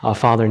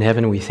Father in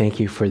heaven, we thank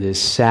you for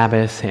this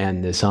Sabbath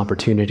and this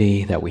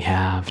opportunity that we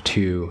have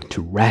to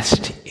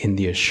rest in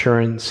the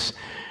assurance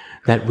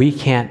that we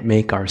can't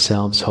make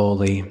ourselves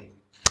holy.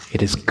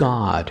 It is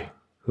God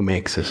who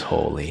makes us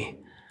holy.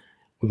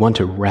 We want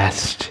to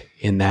rest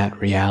in that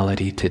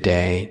reality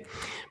today.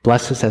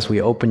 Bless us as we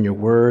open your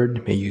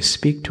word. May you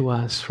speak to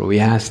us, for we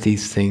ask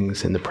these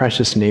things in the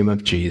precious name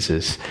of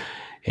Jesus.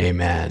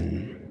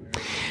 Amen.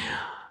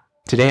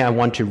 Today I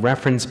want to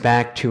reference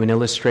back to an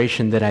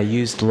illustration that I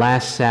used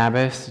last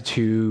Sabbath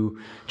to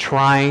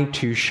try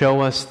to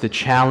show us the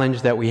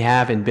challenge that we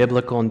have in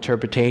biblical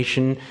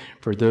interpretation.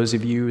 For those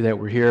of you that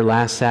were here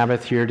last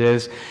Sabbath, here it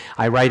is.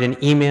 I write an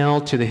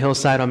email to the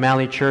Hillside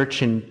O'Malley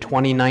Church in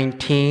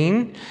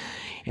 2019,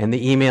 and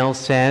the email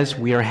says,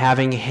 we are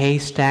having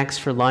haystacks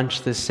for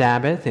lunch this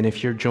Sabbath, and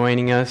if you're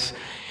joining us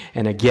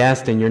and a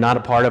guest and you're not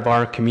a part of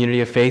our community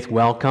of faith,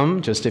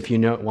 welcome. Just if you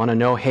want to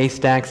know,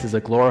 haystacks is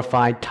a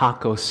glorified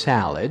taco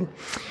salad,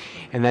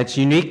 and that's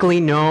uniquely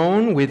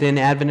known within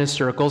Adventist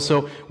circles.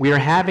 So we are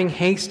having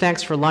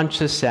haystacks for lunch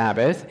this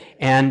Sabbath,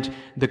 and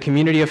the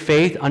community of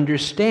faith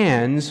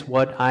understands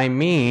what I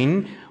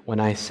mean when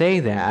I say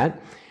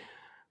that.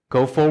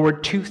 Go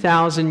forward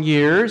 2,000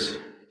 years.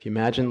 If you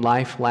imagine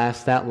life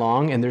lasts that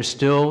long, and there's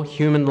still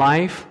human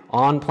life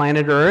on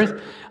planet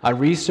Earth, a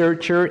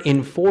researcher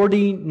in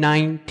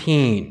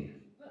 4019,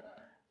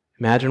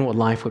 imagine what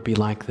life would be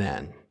like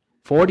then.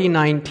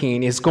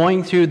 4019 is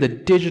going through the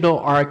digital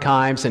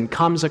archives and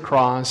comes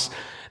across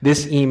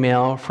this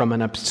email from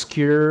an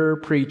obscure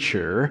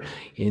preacher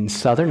in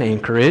southern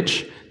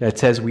Anchorage that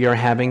says we are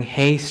having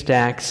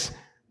haystacks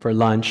for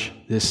lunch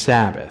this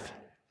Sabbath.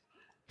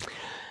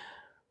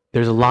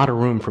 There's a lot of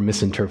room for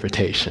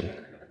misinterpretation.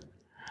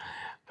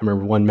 I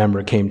remember one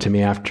member came to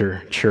me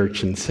after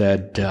church and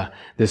said,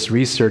 this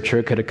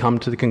researcher could have come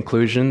to the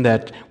conclusion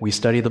that we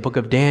study the book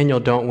of Daniel,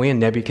 don't we? And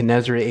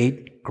Nebuchadnezzar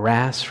ate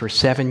grass for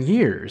 7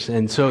 years.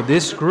 And so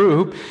this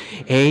group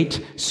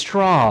ate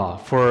straw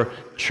for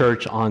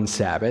church on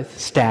Sabbath,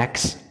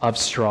 stacks of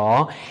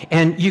straw.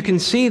 And you can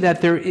see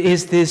that there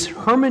is this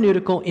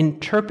hermeneutical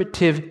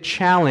interpretive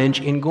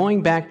challenge in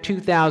going back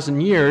 2,000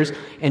 years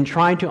and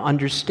trying to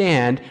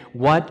understand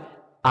what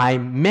I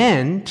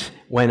meant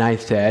when I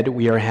said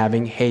we are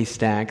having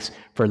haystacks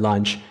for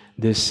lunch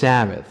this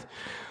Sabbath.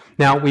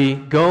 Now we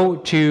go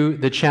to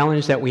the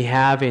challenge that we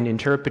have in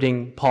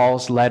interpreting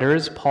Paul's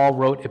letters. Paul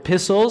wrote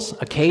epistles,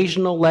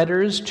 occasional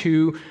letters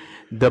to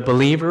the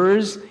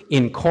believers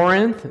in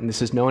Corinth, and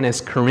this is known as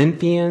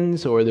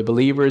Corinthians, or the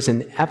believers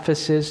in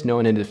Ephesus,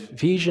 known as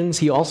Ephesians.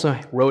 He also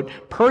wrote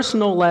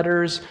personal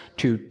letters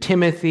to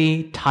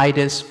Timothy,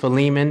 Titus,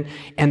 Philemon,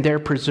 and they're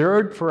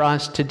preserved for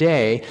us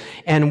today.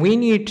 And we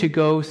need to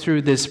go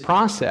through this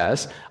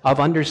process of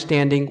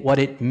understanding what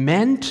it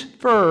meant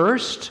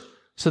first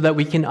so that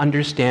we can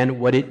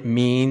understand what it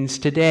means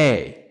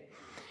today.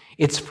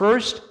 It's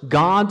first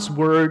God's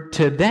word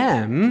to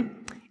them,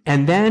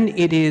 and then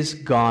it is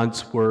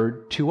God's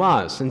word to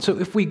us. And so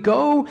if we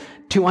go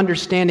to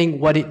understanding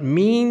what it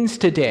means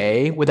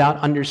today without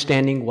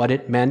understanding what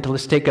it meant,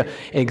 let's take an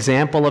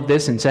example of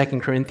this in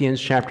 2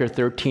 Corinthians chapter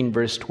 13,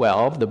 verse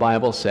 12. The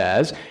Bible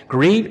says,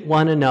 greet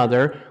one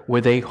another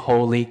with a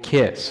holy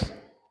kiss.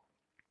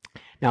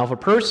 Now, if a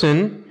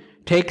person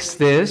takes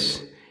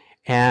this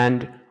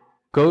and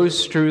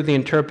goes through the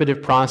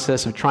interpretive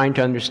process of trying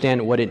to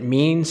understand what it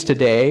means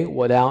today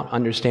without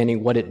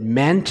understanding what it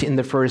meant in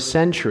the first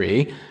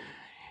century,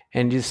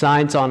 and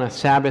decides on a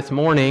Sabbath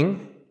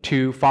morning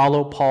to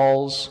follow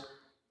Paul's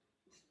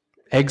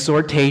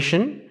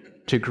exhortation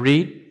to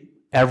greet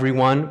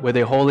everyone with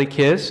a holy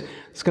kiss,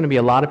 it's going to be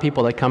a lot of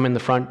people that come in the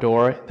front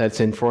door that's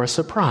in for a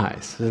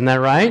surprise. Isn't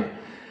that right?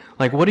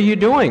 Like, what are you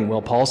doing?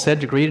 Well, Paul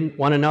said to greet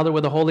one another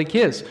with a holy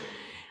kiss.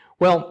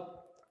 Well,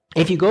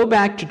 if you go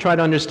back to try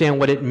to understand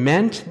what it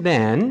meant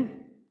then,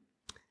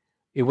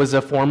 it was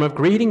a form of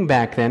greeting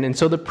back then. And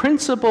so the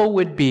principle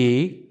would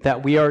be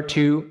that we are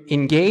to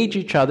engage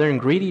each other and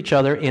greet each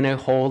other in a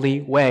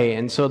holy way.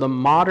 And so the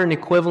modern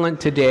equivalent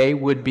today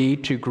would be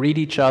to greet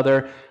each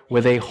other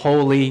with a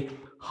holy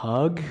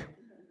hug.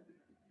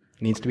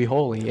 It needs to be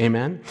holy,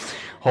 amen?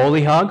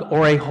 Holy hug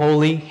or a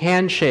holy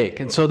handshake.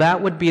 And so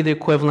that would be the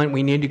equivalent.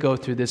 We need to go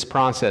through this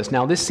process.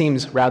 Now, this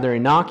seems rather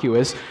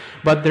innocuous,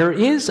 but there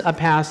is a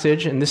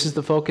passage, and this is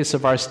the focus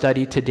of our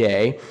study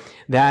today,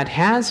 that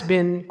has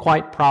been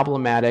quite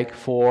problematic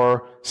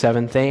for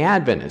Seventh-day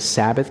Adventists,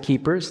 Sabbath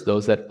keepers,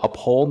 those that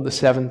uphold the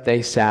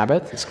seventh-day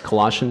Sabbath. It's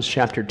Colossians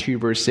chapter 2,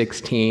 verse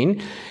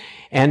 16.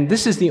 And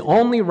this is the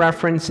only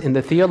reference in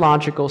the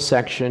theological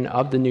section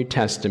of the New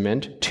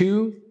Testament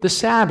to the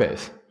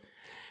Sabbath.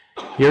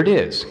 Here it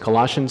is,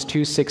 Colossians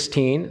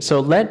 2:16. So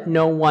let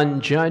no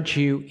one judge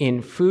you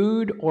in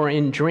food or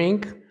in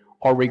drink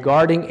or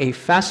regarding a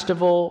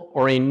festival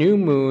or a new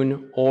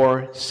moon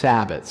or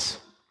Sabbaths.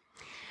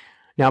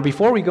 Now,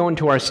 before we go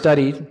into our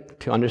study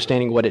to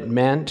understanding what it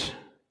meant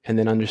and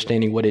then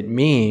understanding what it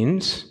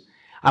means,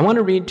 I want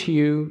to read to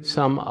you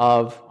some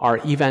of our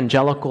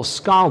evangelical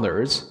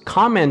scholars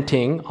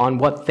commenting on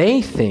what they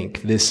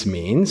think this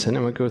means. And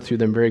I'm going to go through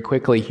them very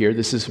quickly here.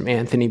 This is from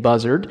Anthony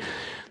Buzzard.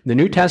 The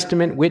New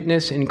Testament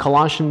witness in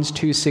Colossians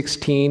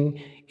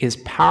 2:16 is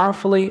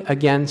powerfully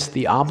against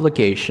the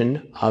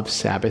obligation of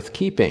Sabbath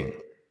keeping.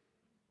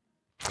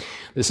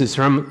 This is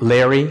from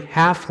Larry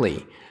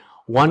Halfley.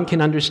 One can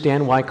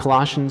understand why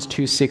Colossians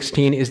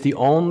 2:16 is the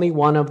only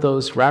one of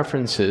those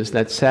references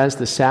that says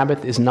the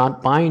Sabbath is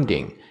not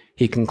binding.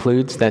 He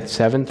concludes that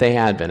Seventh-day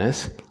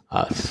Adventists,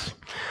 us,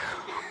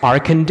 are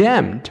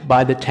condemned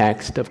by the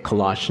text of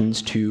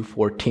Colossians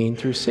 2:14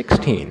 through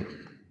 16.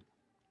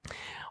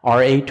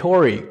 R.A.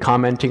 Torrey,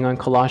 commenting on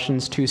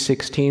Colossians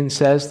 2:16,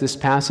 says this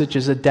passage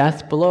is a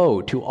death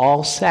blow to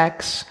all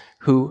sects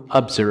who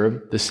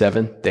observe the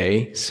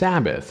seventh-day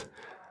Sabbath.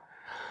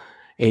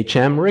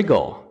 H.M.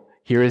 Riggle,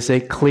 here is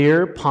a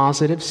clear,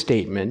 positive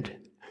statement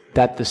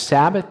that the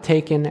Sabbath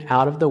taken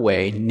out of the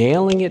way,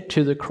 nailing it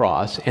to the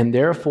cross, and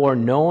therefore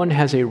no one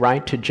has a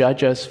right to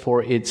judge us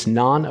for its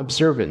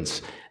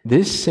non-observance.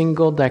 This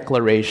single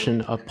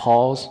declaration of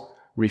Paul's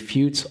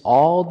refutes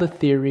all the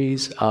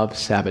theories of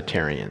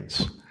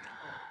Sabbatarians.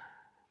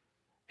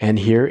 And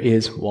here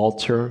is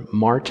Walter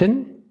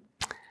Martin,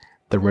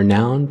 the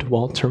renowned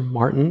Walter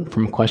Martin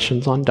from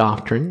Questions on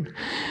Doctrine.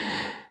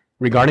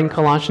 Regarding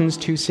Colossians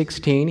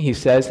 2:16, he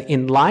says,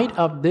 "In light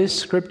of this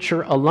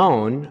scripture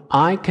alone,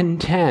 I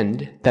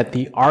contend that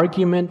the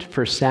argument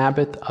for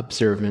Sabbath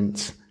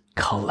observance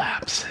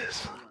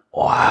collapses."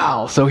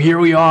 Wow. So here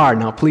we are.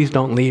 Now, please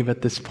don't leave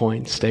at this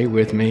point. Stay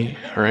with me.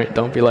 All right.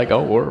 Don't be like,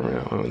 oh,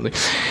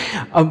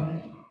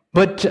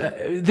 But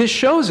this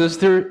shows us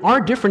there are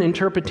different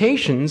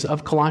interpretations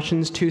of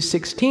Colossians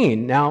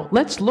 2:16. Now,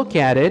 let's look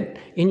at it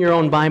in your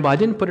own Bible. I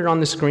didn't put it on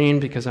the screen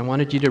because I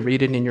wanted you to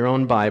read it in your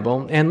own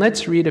Bible. And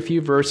let's read a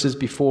few verses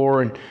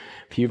before and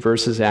a few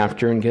verses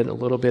after and get a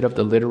little bit of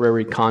the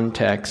literary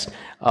context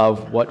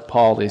of what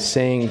Paul is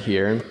saying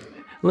here.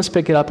 Let's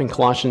pick it up in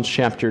Colossians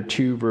chapter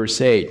 2,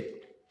 verse 8.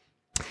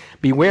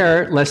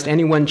 "Beware lest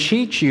anyone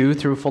cheat you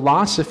through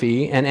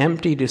philosophy and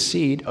empty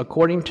deceit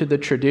according to the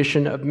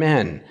tradition of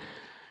men,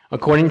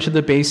 according to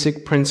the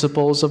basic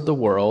principles of the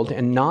world,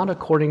 and not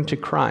according to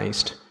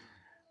Christ.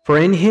 For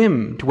in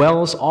him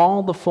dwells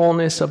all the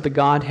fullness of the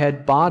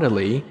Godhead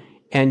bodily,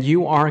 and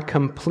you are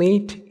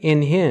complete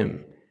in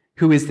him,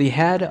 who is the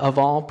head of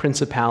all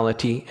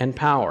principality and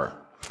power.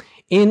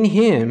 In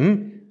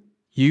him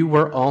you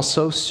were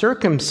also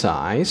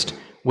circumcised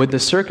with the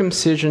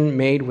circumcision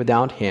made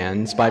without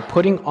hands, by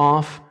putting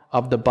off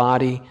of the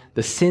body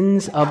the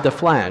sins of the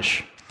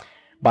flesh,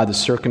 by the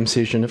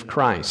circumcision of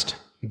Christ,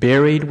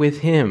 buried with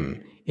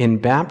him in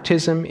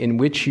baptism, in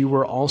which you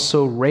were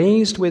also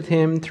raised with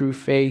him through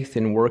faith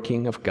in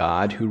working of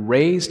God, who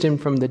raised him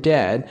from the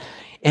dead,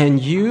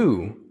 and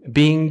you,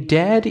 being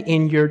dead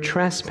in your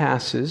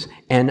trespasses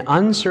and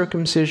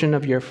uncircumcision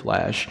of your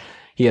flesh,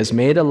 he has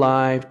made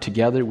alive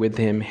together with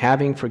him,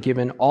 having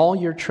forgiven all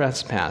your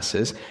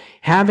trespasses,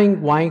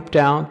 having wiped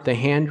out the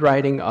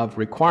handwriting of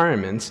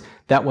requirements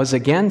that was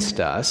against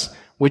us,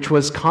 which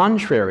was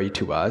contrary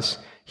to us,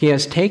 he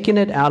has taken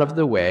it out of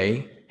the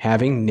way,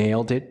 having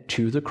nailed it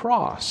to the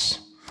cross.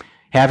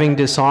 Having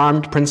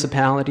disarmed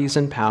principalities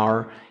and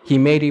power, he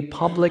made a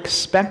public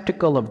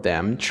spectacle of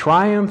them,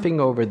 triumphing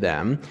over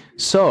them.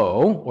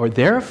 So, or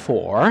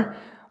therefore,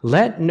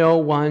 let no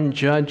one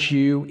judge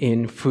you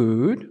in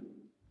food,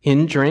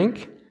 in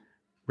drink,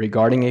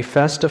 regarding a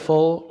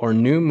festival or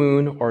new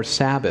moon or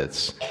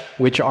Sabbaths,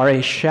 which are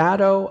a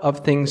shadow of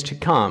things to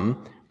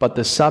come, but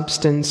the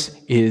substance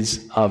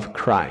is of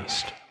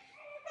Christ.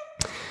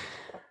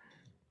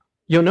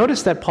 You'll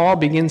notice that Paul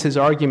begins his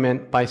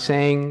argument by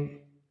saying,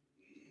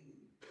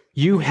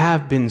 you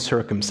have been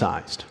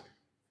circumcised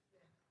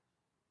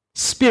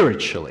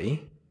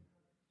spiritually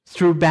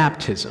through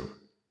baptism.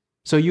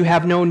 So you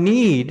have no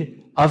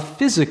need of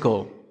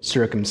physical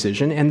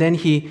circumcision. And then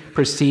he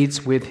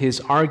proceeds with his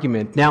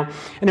argument. Now,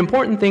 an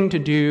important thing to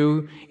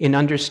do in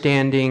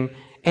understanding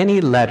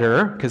any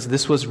letter, because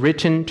this was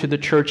written to the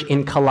church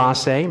in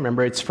Colossae.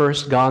 Remember, it's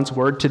first God's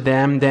word to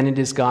them, then it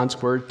is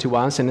God's word to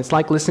us. And it's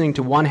like listening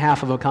to one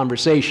half of a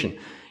conversation.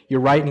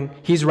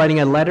 He's writing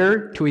a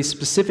letter to a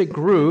specific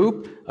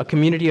group, a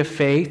community of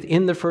faith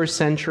in the first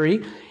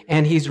century,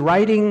 and he's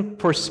writing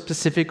for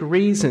specific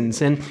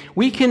reasons. And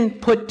we can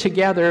put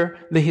together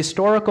the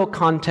historical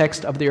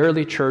context of the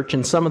early church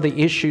and some of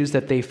the issues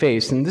that they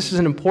faced. And this is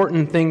an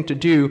important thing to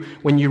do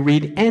when you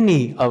read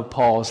any of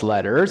Paul's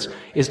letters,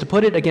 is to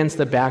put it against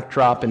the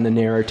backdrop and the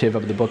narrative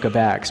of the book of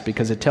Acts,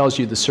 because it tells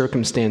you the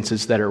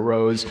circumstances that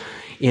arose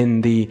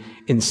in the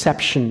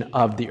inception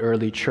of the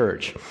early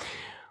church.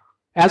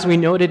 As we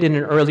noted in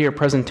an earlier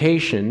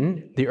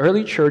presentation, the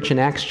early church in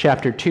Acts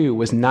chapter 2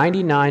 was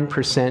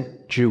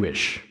 99%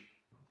 Jewish.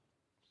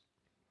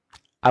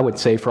 I would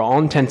say, for all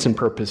intents and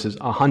purposes,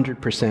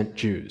 100%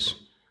 Jews.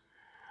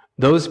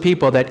 Those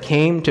people that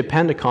came to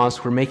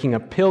Pentecost were making a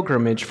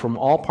pilgrimage from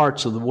all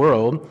parts of the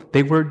world.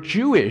 They were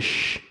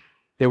Jewish.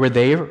 They were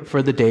there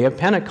for the day of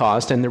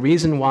Pentecost. And the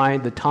reason why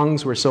the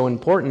tongues were so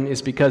important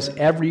is because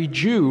every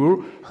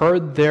Jew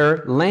heard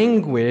their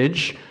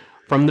language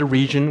from the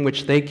region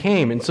which they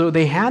came. And so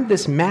they had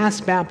this mass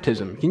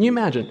baptism. Can you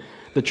imagine?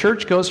 The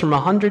church goes from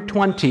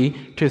 120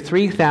 to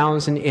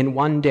 3,000 in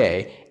one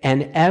day,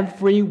 and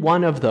every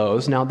one of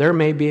those, now there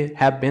may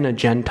have been a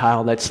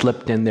Gentile that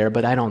slipped in there,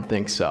 but I don't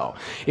think so.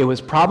 It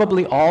was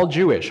probably all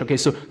Jewish. Okay,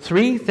 so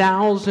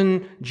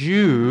 3,000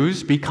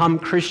 Jews become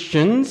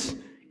Christians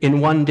in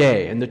one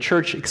day, and the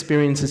church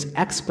experiences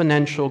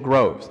exponential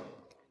growth.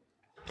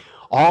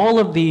 All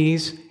of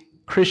these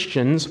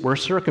Christians were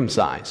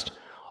circumcised.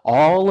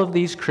 All of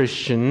these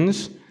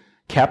Christians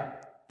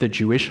kept the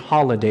Jewish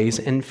holidays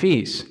and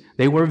feasts.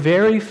 They were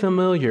very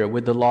familiar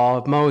with the law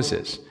of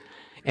Moses.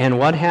 And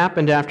what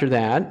happened after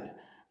that?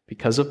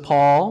 Because of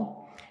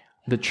Paul,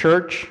 the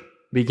church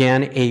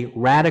began a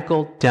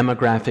radical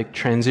demographic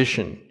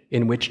transition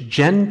in which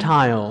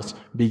Gentiles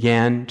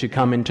began to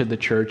come into the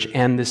church,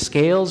 and the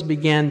scales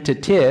began to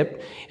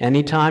tip.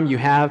 Anytime you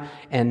have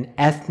an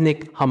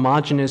ethnic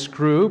homogeneous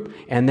group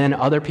and then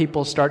other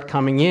people start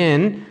coming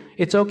in,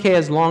 it's okay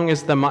as long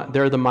as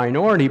they're the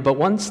minority, but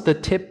once the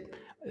tip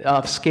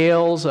of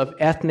scales of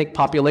ethnic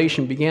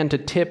population began to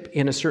tip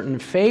in a certain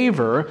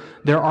favor,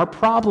 there are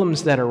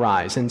problems that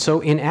arise. And so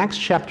in Acts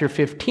chapter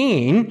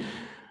 15,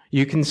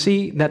 you can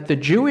see that the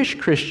Jewish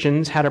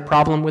Christians had a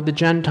problem with the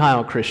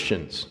Gentile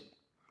Christians.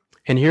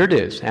 And here it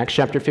is, Acts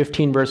chapter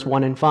 15, verse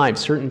 1 and 5.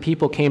 Certain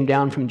people came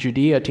down from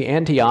Judea to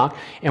Antioch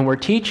and were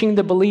teaching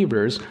the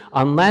believers,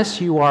 unless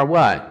you are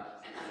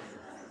what?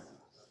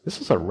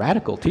 This is a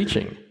radical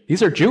teaching.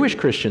 These are Jewish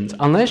Christians.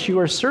 Unless you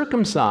are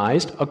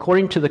circumcised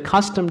according to the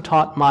custom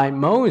taught by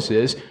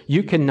Moses,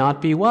 you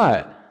cannot be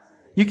what?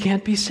 You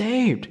can't be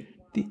saved.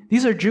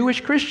 These are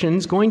Jewish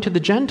Christians going to the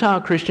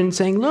Gentile Christians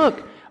saying,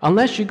 look,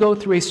 unless you go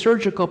through a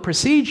surgical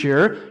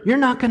procedure, you're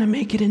not going to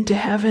make it into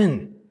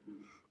heaven.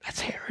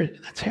 That's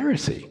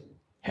heresy.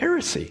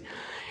 Heresy.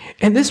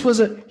 And this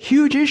was a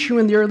huge issue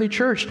in the early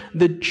church.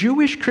 The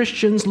Jewish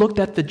Christians looked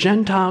at the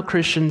Gentile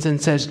Christians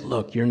and says,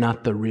 look, you're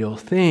not the real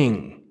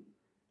thing.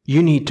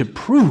 You need to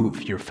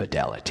prove your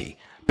fidelity.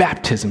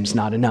 Baptism's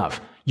not enough.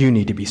 You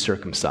need to be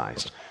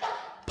circumcised.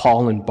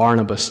 Paul and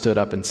Barnabas stood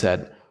up and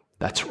said,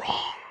 that's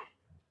wrong.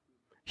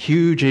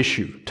 Huge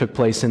issue took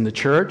place in the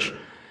church.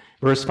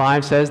 Verse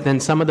 5 says, then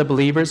some of the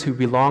believers who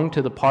belonged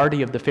to the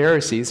party of the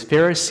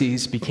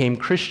Pharisees became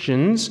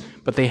Christians,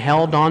 but they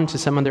held on to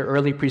some of their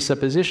early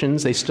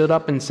presuppositions. They stood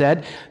up and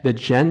said, the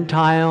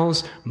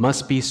Gentiles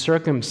must be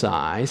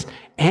circumcised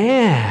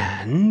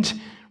and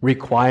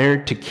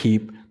required to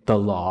keep the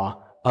law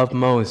of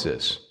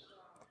Moses.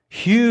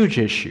 Huge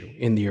issue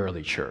in the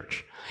early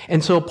church.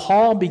 And so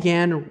Paul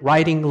began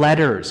writing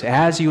letters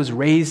as he was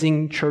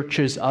raising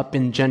churches up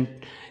in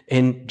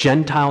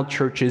Gentile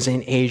churches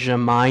in Asia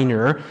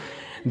Minor.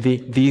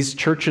 These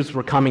churches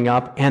were coming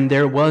up, and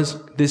there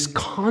was this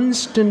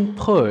constant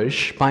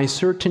push by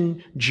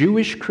certain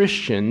Jewish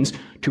Christians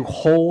to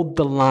hold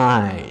the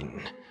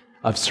line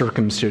of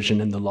circumcision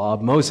in the law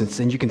of Moses.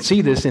 And you can see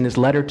this in his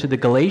letter to the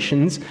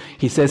Galatians.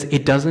 He says,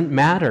 it doesn't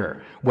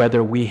matter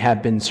whether we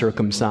have been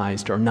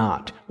circumcised or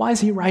not. Why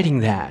is he writing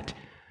that?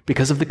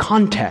 Because of the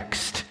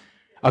context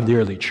of the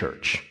early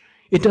church.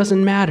 It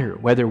doesn't matter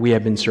whether we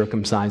have been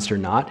circumcised or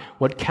not.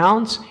 What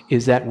counts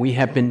is that we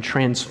have been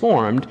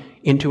transformed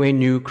into a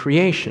new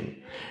creation.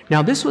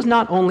 Now, this was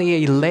not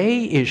only a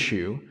lay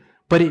issue,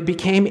 but it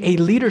became a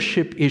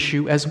leadership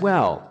issue as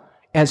well.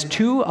 As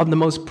two of the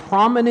most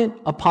prominent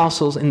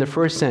apostles in the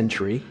first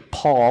century,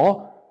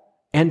 Paul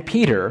and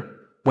Peter,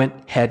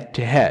 went head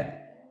to head.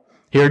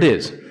 Here it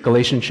is,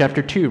 Galatians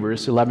chapter 2,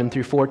 verse 11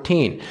 through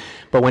 14.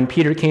 But when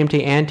Peter came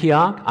to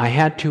Antioch, I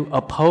had to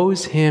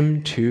oppose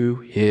him to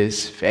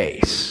his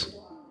face.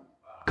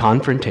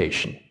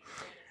 Confrontation.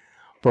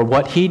 For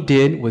what he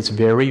did was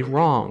very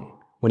wrong.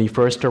 When he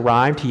first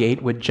arrived, he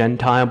ate with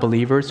Gentile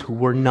believers who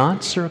were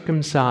not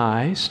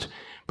circumcised,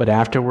 but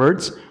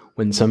afterwards,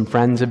 when some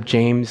friends of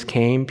James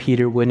came,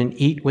 Peter wouldn't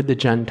eat with the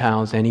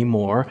Gentiles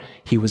anymore.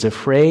 He was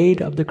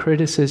afraid of the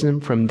criticism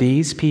from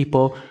these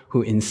people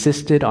who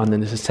insisted on the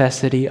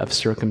necessity of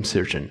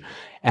circumcision.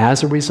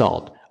 As a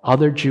result,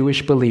 other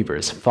Jewish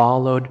believers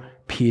followed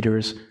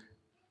Peter's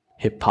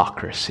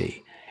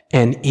hypocrisy.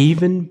 And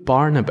even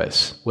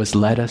Barnabas was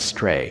led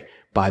astray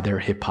by their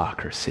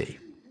hypocrisy.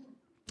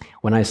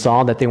 When I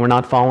saw that they were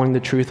not following the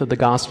truth of the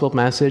gospel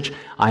message,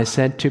 I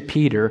said to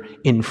Peter,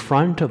 in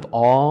front of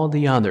all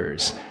the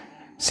others,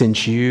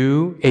 since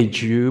you, a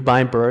Jew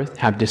by birth,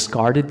 have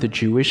discarded the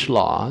Jewish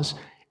laws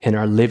and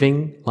are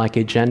living like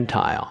a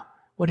Gentile.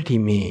 What did he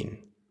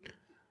mean?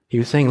 He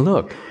was saying,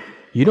 look,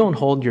 you don't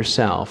hold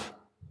yourself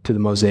to the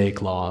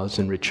Mosaic laws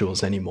and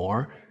rituals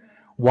anymore.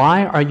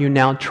 Why are you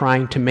now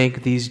trying to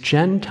make these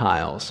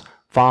Gentiles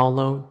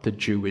follow the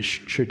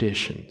Jewish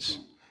traditions?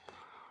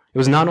 It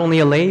was not only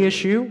a lay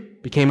issue,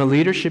 became a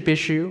leadership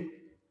issue.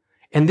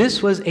 And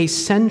this was a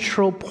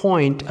central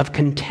point of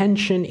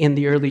contention in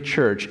the early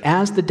church.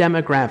 As the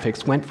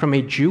demographics went from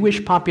a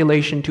Jewish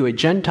population to a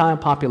Gentile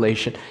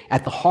population,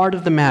 at the heart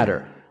of the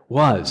matter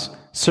was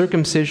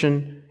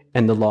circumcision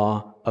and the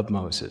law of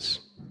Moses.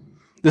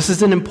 This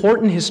is an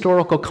important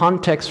historical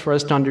context for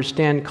us to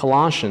understand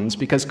Colossians,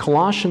 because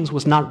Colossians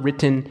was not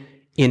written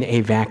in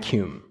a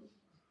vacuum.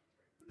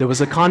 There was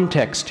a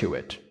context to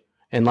it.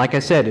 And like I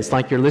said, it's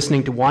like you're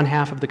listening to one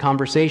half of the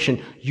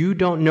conversation. You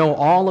don't know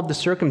all of the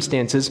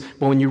circumstances,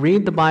 but when you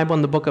read the Bible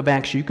and the book of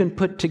Acts, you can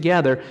put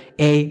together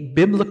a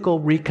biblical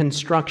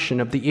reconstruction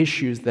of the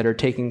issues that are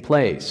taking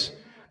place.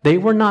 They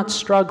were not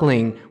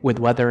struggling with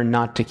whether or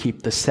not to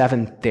keep the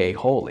seventh day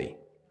holy.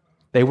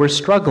 They were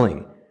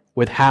struggling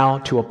with how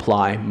to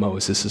apply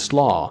Moses'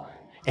 law,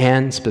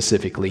 and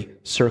specifically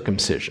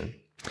circumcision.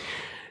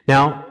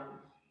 Now,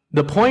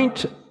 the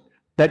point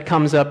that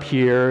comes up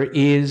here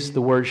is the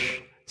word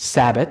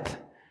Sabbath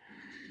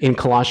in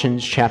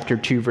Colossians chapter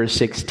 2, verse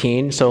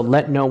 16. So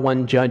let no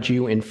one judge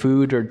you in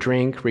food or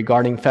drink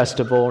regarding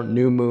festival,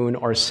 new moon,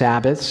 or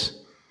Sabbaths.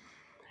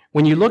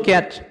 When you look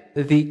at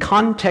the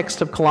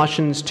context of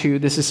Colossians 2,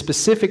 this is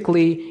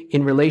specifically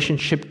in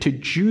relationship to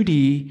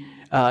Judaism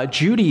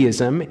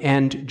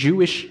and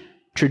Jewish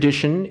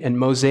tradition and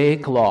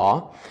Mosaic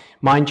law.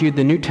 Mind you,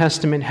 the New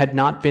Testament had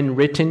not been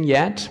written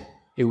yet.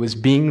 It was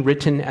being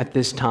written at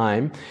this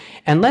time.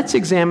 And let's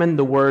examine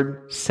the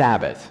word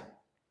Sabbath.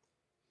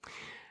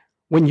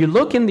 When you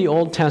look in the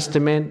Old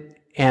Testament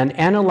and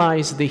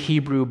analyze the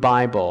Hebrew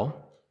Bible,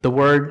 the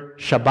word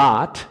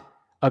Shabbat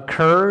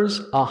occurs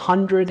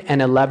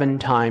 111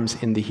 times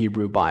in the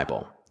Hebrew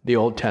Bible, the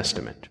Old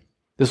Testament.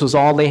 This was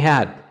all they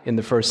had in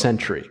the first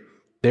century.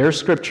 Their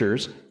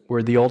scriptures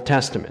were the Old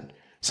Testament.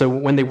 So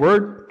when they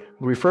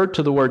referred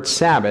to the word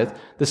Sabbath,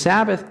 the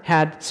Sabbath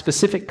had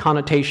specific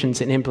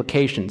connotations and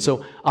implications.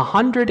 So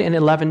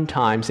 111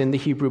 times in the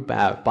Hebrew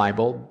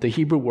Bible, the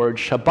Hebrew word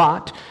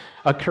Shabbat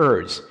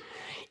occurs.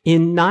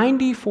 In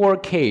 94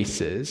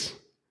 cases,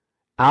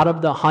 out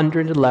of the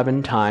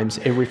 111 times,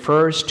 it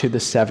refers to the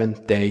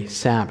seventh-day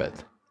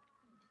Sabbath.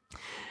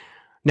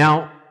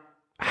 Now,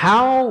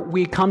 how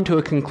we come to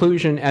a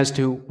conclusion as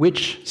to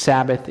which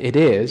Sabbath it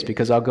is,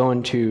 because I'll go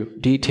into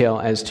detail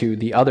as to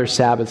the other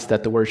Sabbaths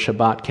that the word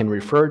Shabbat can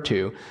refer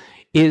to,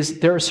 is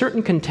there are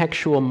certain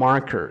contextual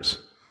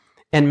markers.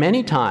 And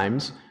many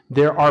times,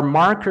 there are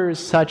markers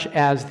such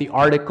as the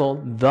article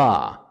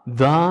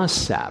the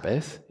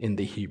Sabbath in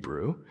the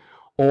Hebrew,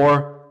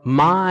 or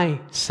my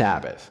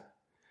Sabbath.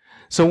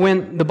 So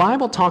when the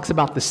Bible talks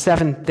about the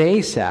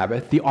seventh-day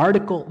Sabbath, the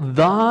article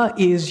the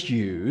is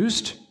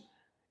used,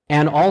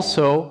 and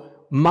also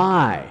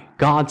my.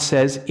 God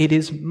says, it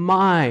is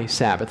my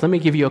Sabbath. Let me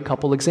give you a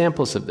couple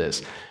examples of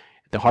this.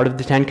 The heart of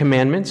the Ten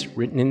Commandments,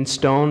 written in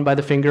stone by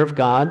the finger of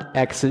God,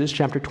 Exodus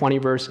chapter 20,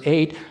 verse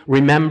 8,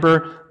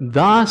 remember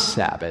the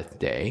Sabbath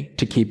day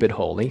to keep it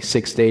holy.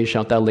 6 days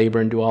shalt thou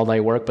labor and do all thy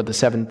work, but the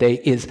seventh day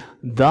is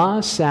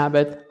the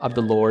Sabbath of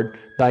the Lord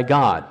thy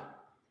God.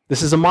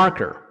 This is a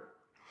marker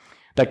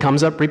that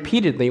comes up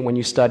repeatedly when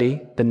you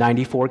study the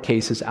 94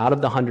 cases out of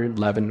the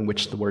 111 in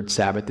which the word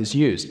Sabbath is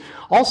used.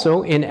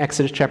 Also, in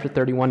Exodus chapter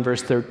 31,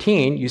 verse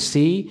 13, you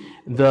see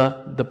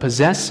the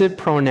possessive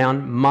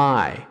pronoun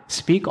my.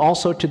 Speak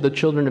also to the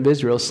children of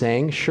Israel,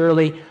 saying,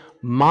 surely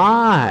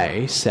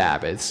my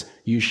Sabbaths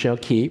you shall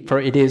keep,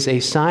 for it is a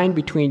sign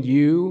between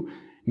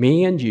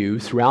me and you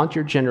throughout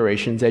your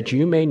generations, that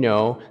you may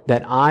know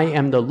that I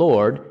am the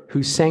Lord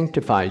who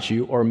sanctifies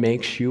you or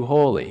makes you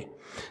holy.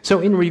 So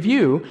in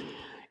review,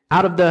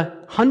 out of the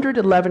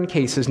 111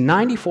 cases,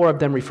 94 of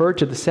them refer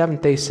to the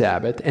seventh-day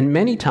Sabbath, and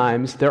many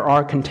times there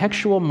are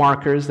contextual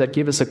markers that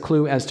give us a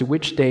clue as to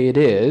which day it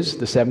is,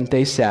 the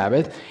seventh-day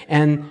Sabbath,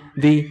 and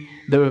the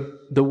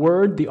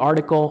word, the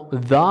article,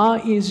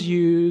 the is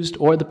used,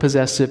 or the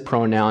possessive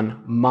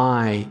pronoun,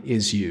 my,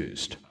 is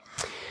used.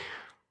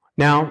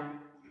 Now,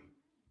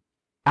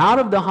 out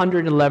of the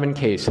 111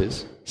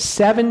 cases,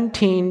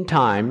 17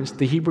 times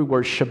the Hebrew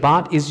word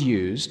Shabbat is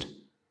used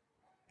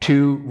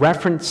to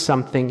reference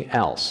something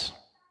else.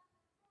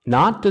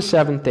 Not the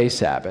seventh-day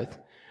Sabbath,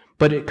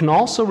 but it can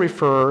also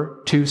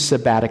refer to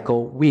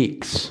sabbatical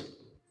weeks.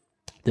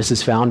 This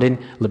is found in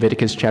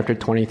Leviticus chapter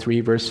 23,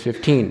 verse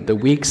 15. The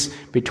weeks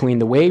between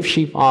the wave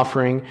sheaf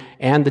offering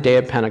and the day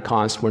of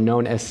Pentecost were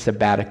known as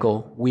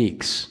sabbatical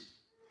weeks.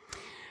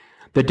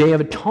 The Day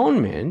of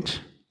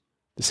Atonement,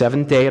 the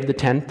seventh day of the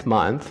 10th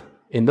month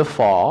in the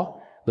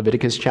fall,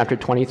 Leviticus chapter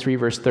 23,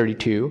 verse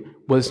 32,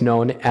 was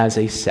known as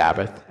a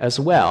Sabbath as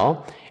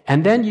well.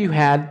 And then you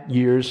had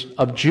years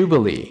of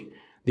Jubilee.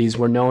 These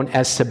were known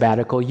as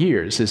sabbatical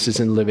years. This is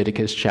in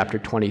Leviticus chapter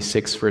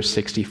 26, verse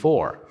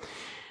 64.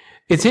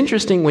 It's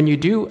interesting when you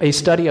do a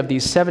study of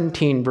these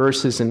 17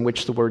 verses in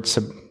which the word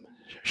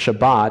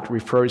Shabbat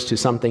refers to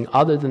something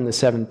other than the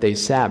seventh-day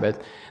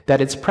Sabbath,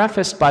 that it's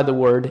prefaced by the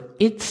word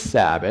its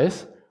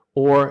Sabbath,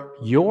 or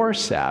your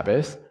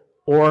Sabbath,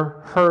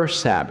 or her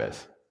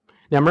Sabbath.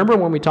 Now remember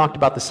when we talked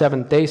about the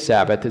seventh-day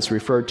Sabbath, it's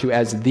referred to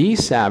as the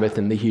Sabbath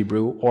in the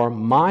Hebrew, or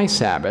my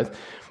Sabbath.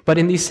 But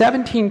in these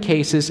 17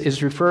 cases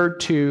is referred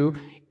to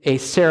a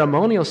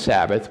ceremonial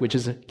Sabbath, which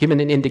is given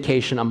an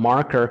indication, a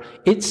marker,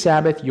 its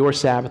Sabbath, your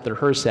Sabbath, or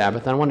her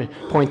Sabbath. And I want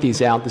to point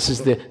these out. This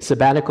is the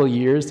sabbatical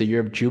years, the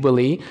year of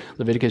Jubilee,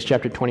 Leviticus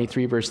chapter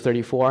 23, verse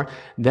 34.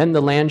 Then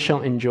the land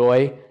shall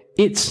enjoy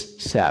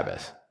its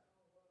Sabbath.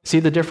 See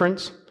the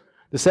difference?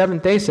 The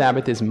seventh-day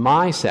Sabbath is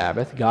my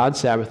Sabbath, God's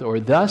Sabbath, or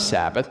the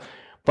Sabbath.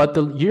 But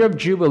the year of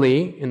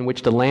Jubilee, in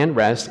which the land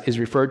rests, is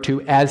referred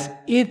to as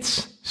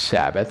its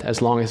Sabbath.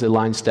 As long as it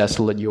lies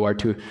desolate, you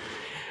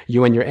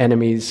and your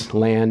enemy's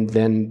land,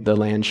 then the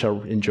land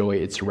shall enjoy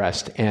its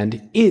rest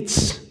and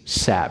its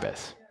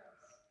Sabbath.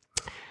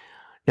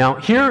 Now,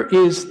 here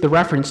is the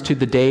reference to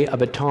the Day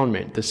of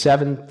Atonement, the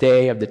 7th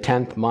day of the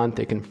 10th month.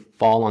 It can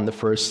fall on the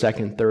 1st,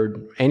 2nd,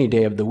 3rd, any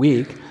day of the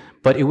week.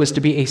 But it was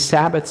to be a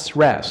Sabbath's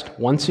rest.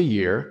 Once a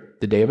year,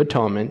 the Day of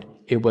Atonement,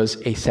 it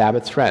was a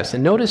Sabbath's rest.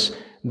 And notice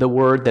the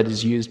word that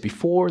is used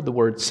before the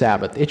word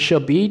Sabbath. It shall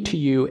be to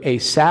you a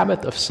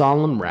Sabbath of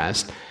solemn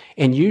rest,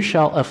 and you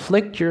shall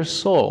afflict your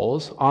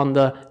souls on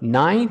the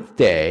 9th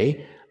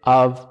day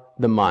of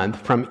the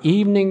month. From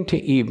evening to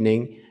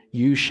evening,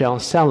 you shall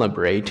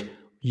celebrate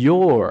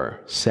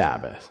your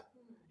Sabbath.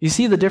 You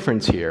see the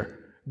difference here.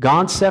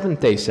 God's 7th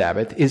day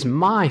Sabbath is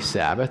my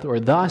Sabbath, or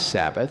the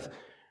Sabbath,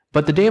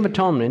 but the Day of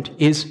Atonement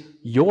is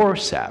your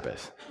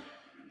Sabbath.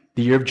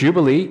 The year of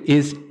Jubilee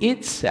is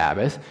its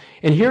Sabbath.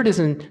 And here it is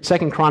in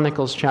 2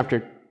 Chronicles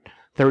chapter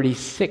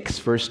 36,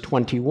 verse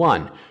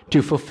 21.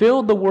 To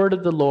fulfill the word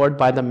of the Lord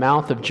by the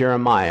mouth of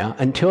Jeremiah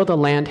until the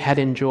land had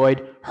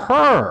enjoyed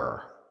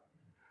her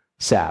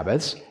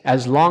Sabbaths.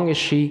 As long as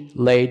she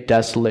lay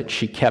desolate,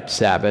 she kept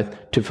Sabbath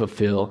to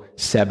fulfill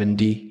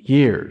 70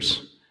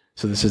 years.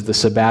 So this is the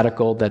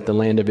sabbatical that the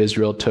land of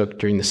Israel took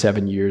during the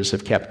 7 years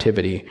of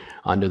captivity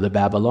under the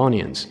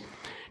Babylonians.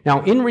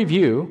 Now, in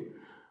review,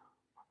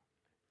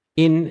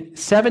 in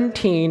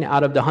 17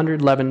 out of the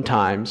 111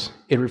 times,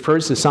 it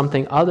refers to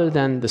something other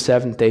than the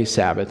 7th day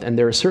Sabbath, and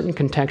there are certain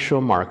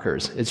contextual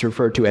markers. It's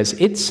referred to as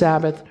its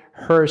Sabbath,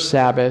 her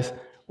Sabbath,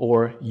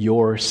 or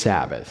your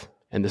Sabbath.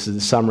 And this is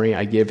the summary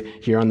I give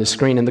here on the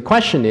screen. And the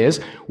question is,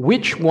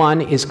 which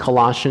one is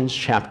Colossians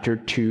chapter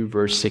 2,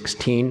 verse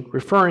 16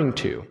 referring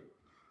to?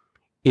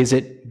 Is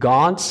it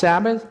God's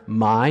Sabbath,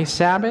 my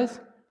Sabbath,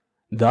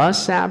 the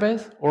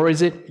Sabbath, or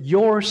is it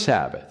your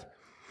Sabbath?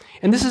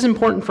 And this is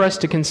important for us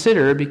to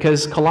consider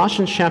because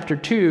Colossians chapter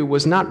 2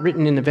 was not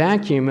written in a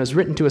vacuum. It was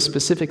written to a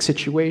specific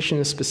situation,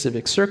 a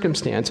specific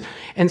circumstance.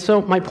 And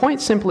so my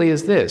point simply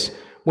is this.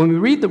 When we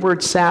read the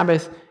word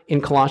Sabbath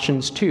in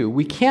Colossians 2,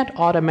 we can't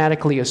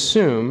automatically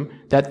assume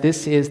that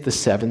this is the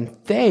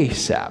 7th day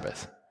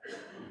Sabbath.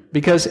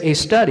 Because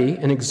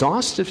an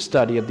exhaustive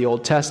study of the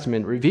Old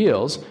Testament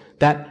reveals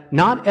that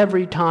not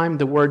every time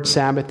the word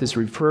Sabbath is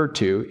referred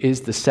to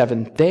is the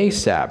 7th day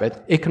Sabbath.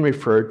 It can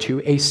refer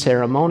to a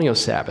ceremonial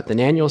Sabbath,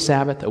 an annual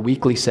Sabbath, a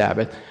weekly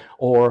Sabbath,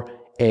 or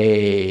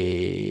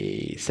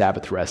a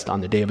Sabbath rest on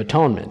the Day of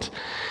Atonement.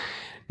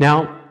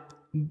 Now,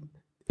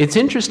 it's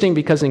interesting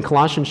because in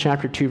Colossians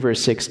chapter 2,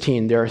 verse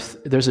 16,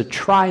 there's a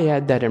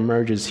triad that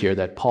emerges here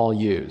that Paul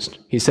used.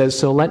 He says,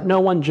 so let no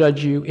one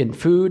judge you in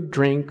food,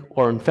 drink,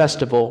 or in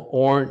festival,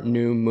 or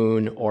new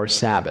moon, or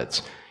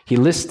Sabbaths. He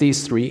lists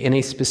these three in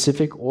a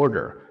specific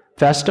order: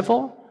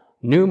 festival,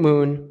 new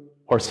moon,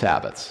 or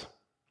Sabbaths.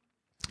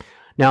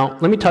 Now,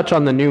 let me touch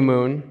on the new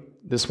moon.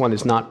 This one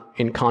is not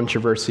in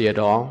controversy at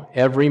all.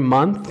 Every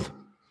month,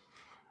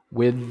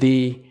 with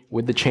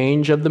the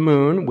change of the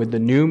moon, with the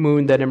new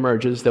moon that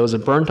emerges, there was a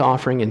burnt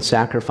offering and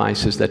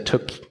sacrifices that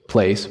took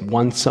place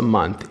once a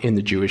month in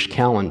the Jewish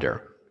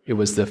calendar. It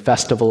was the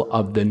festival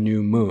of the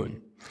new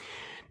moon.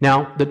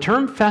 Now, the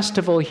term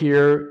festival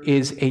here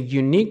is a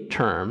unique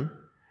term.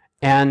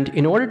 And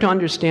in order to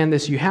understand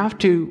this, you have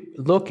to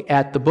look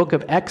at the book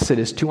of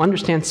Exodus to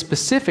understand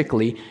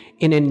specifically,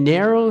 in a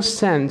narrow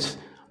sense,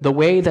 the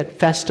way that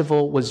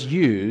festival was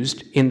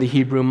used in the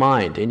Hebrew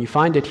mind. And you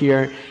find it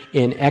here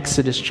in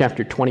Exodus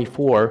chapter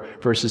 24,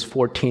 verses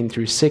 14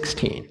 through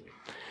 16.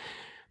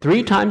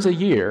 3 times a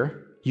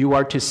year, you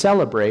are to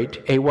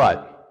celebrate a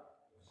what?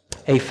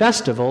 A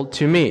festival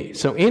to me.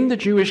 So in the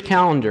Jewish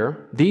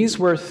calendar, these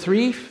were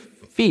 3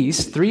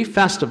 feasts, 3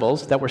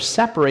 festivals that were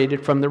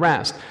separated from the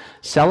rest.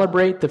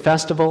 Celebrate the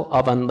festival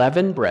of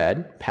unleavened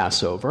bread,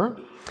 Passover.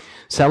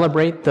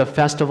 Celebrate the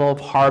festival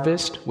of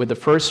harvest with the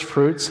first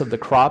fruits of the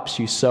crops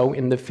you sow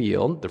in the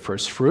field, the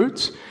first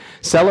fruits.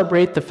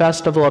 Celebrate the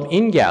festival of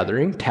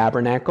ingathering,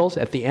 tabernacles,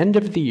 at the end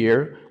of the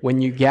year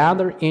when you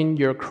gather in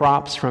your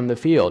crops from the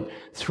field.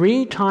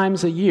 3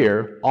 times a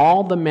year,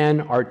 all the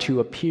men are to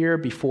appear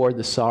before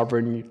the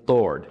sovereign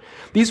Lord.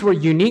 These were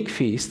unique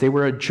feasts. They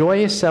were a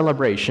joyous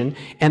celebration,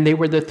 and they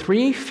were the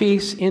 3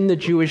 feasts in the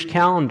Jewish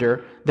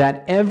calendar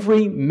that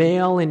every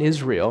male in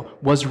Israel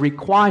was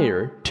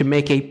required to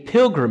make a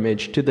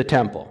pilgrimage to the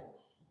temple.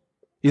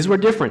 These were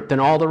different than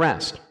all the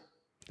rest.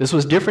 This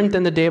was different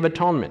than the Day of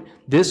Atonement.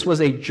 This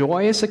was a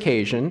joyous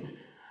occasion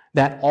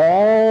that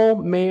all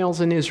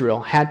males in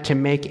Israel had to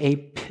make a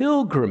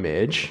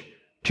pilgrimage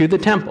to the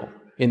temple,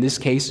 in this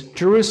case,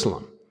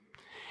 Jerusalem.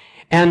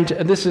 And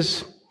this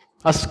is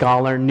a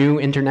scholar, New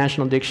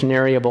International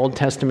Dictionary of Old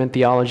Testament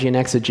Theology and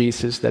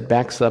Exegesis, that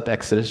backs up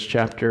Exodus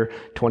chapter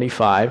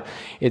 25.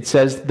 It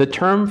says, the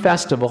term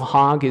festival,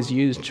 Hag, is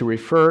used to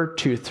refer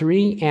to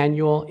 3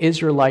 annual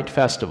Israelite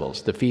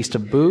festivals: the Feast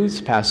of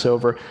Booths,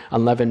 Passover,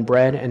 unleavened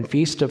bread, and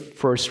Feast of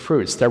First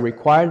Fruits, that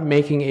required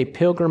making a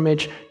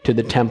pilgrimage to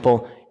the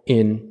temple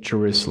in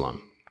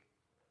Jerusalem.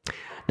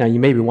 Now, you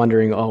may be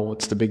wondering,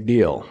 what's the big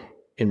deal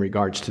in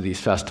regards to these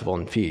festivals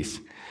and feasts?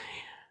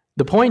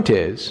 The point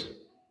is,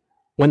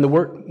 when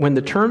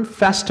the term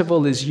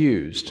festival is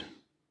used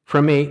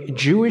from a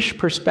Jewish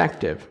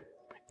perspective,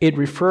 it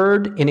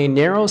referred in a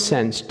narrow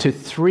sense to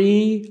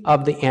 3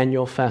 of the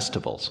annual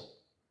festivals.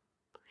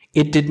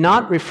 It did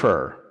not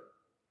refer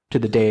to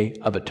the Day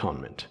of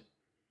Atonement.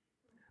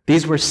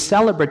 These were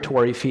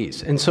celebratory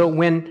feasts. And so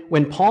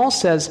when Paul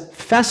says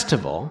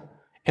festival,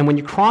 and when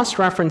you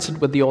cross-reference it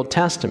with the Old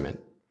Testament,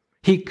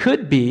 he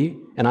could be,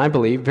 and I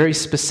believe, very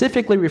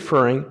specifically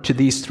referring to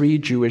these 3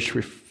 Jewish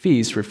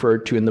feasts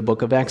referred to in the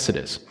book of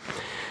Exodus.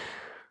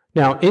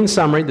 Now, in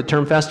summary, the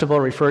term festival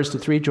refers to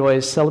 3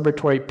 joyous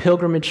celebratory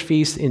pilgrimage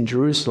feasts in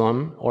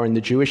Jerusalem, or in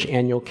the Jewish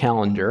annual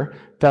calendar: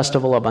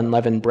 Festival of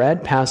Unleavened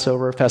Bread,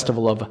 Passover;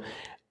 Festival of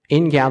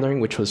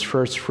Ingathering, which was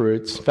first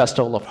fruits;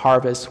 Festival of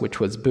Harvest, which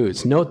was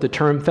booths. Note the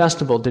term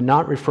festival did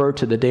not refer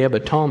to the Day of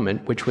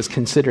Atonement, which was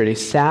considered a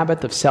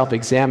Sabbath of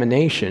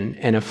self-examination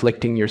and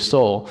afflicting your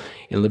soul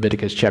in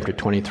Leviticus chapter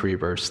 23,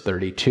 verse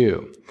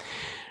 32.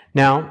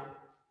 Now,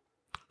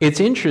 it's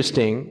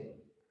interesting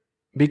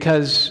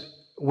because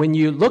when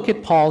you look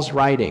at Paul's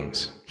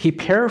writings, he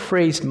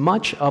paraphrased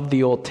much of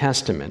the Old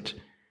Testament,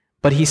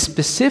 but he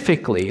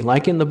specifically,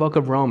 like in the book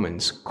of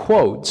Romans,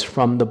 quotes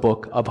from the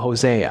book of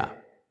Hosea.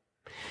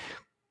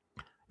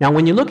 Now,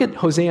 when you look at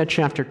Hosea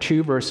chapter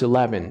 2, verse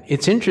 11,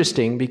 it's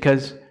interesting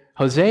because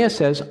Hosea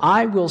says,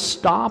 "I will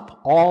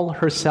stop all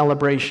her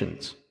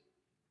celebrations,"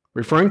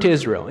 referring to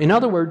Israel. In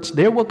other words,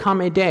 there will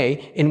come a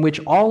day in which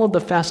all of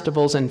the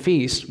festivals and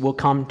feasts will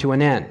come to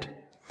an end.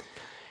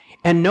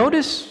 And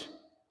notice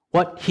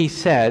what he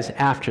says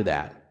after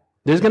that.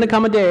 There's going to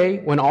come a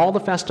day when all the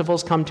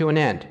festivals come to an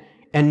end.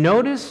 And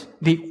notice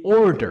the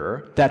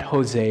order that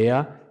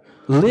Hosea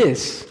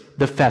lists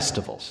the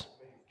festivals.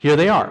 Here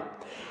they are.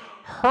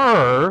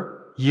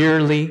 Her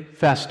yearly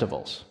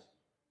festivals,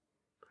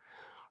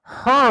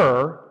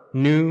 her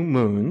new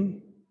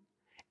moon,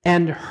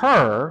 and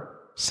her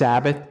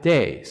Sabbath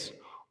days,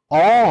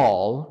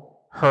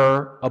 all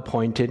her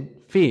appointed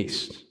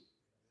feasts,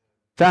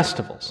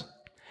 festivals.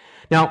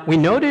 Now, we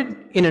noted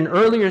in an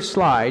earlier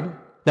slide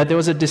that there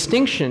was a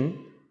distinction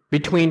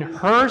between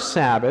her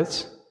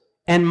Sabbaths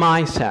and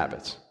my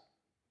Sabbaths.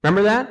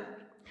 Remember that?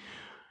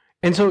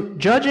 And so,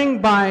 judging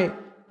by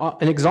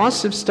an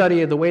exhaustive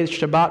study of the way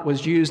Shabbat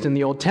was used in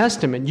the Old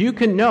Testament, you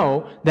can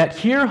know that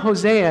here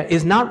Hosea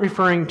is not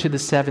referring to the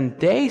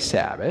 7th-day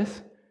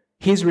Sabbath.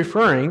 He's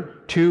referring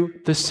to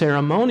the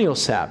ceremonial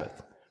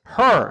Sabbath,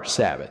 her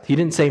Sabbath. He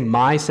didn't say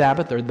my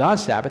Sabbath or the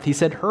Sabbath. He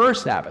said her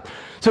Sabbath.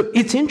 So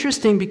it's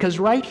interesting because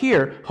right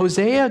here,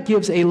 Hosea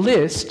gives a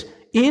list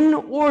in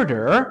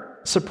order,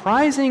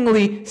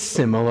 surprisingly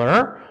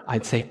similar,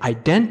 I'd say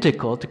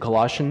identical to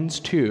Colossians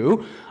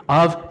 2,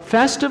 of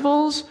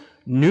festivals,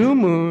 new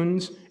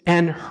moons,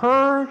 and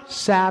her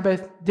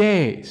Sabbath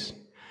days.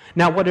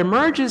 Now, what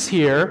emerges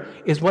here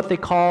is what they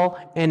call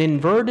an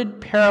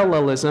inverted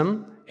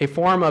parallelism, a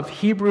form of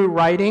Hebrew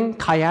writing,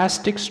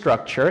 chiastic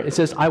structure. It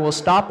says, "I will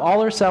stop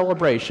all her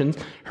celebrations,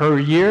 her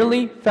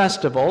yearly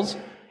festivals,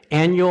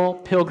 annual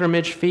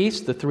pilgrimage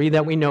feasts," the 3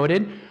 that we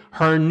noted,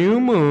 her new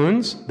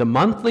moons, the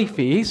monthly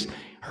feasts,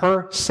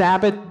 her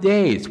Sabbath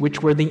days,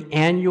 which were the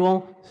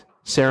annual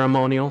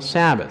ceremonial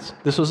Sabbaths.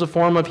 This was a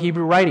form of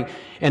Hebrew writing.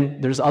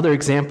 And there's other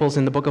examples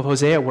in the book of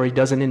Hosea where he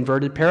does an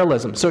inverted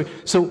parallelism.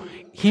 So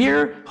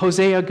here,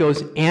 Hosea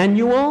goes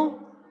annual,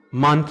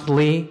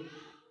 monthly,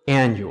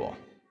 annual.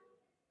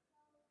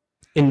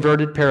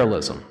 Inverted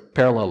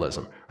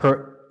parallelism.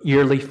 Her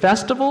yearly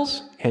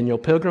festivals, annual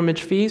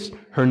pilgrimage feast,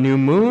 her new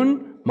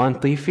moon,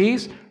 monthly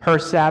feast, her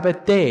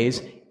Sabbath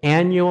days,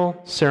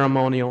 annual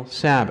ceremonial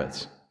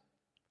Sabbaths.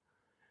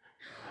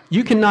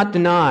 You cannot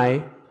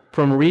deny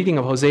from a reading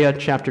of Hosea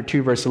chapter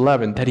 2, verse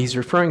 11, that he's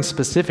referring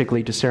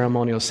specifically to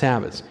ceremonial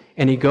Sabbaths.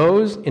 And he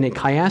goes in a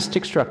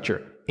chiastic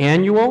structure,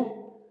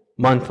 annual,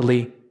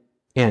 monthly,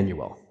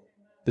 annual.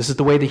 This is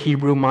the way the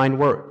Hebrew mind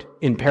worked,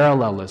 in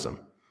parallelism.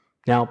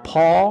 Now,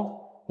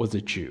 Paul was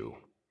a Jew.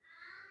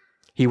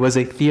 He was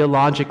a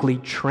theologically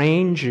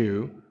trained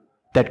Jew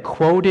that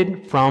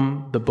quoted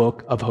from the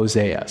book of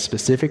Hosea,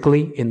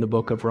 specifically in the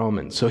book of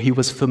Romans. So he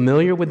was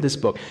familiar with this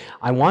book.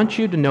 I want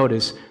you to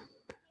notice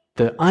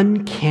the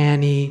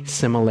uncanny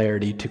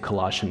similarity to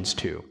Colossians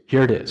 2.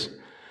 Here it is.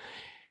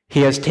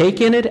 He has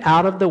taken it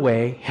out of the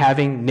way,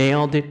 having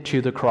nailed it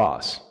to the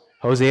cross.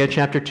 Hosea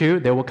chapter 2,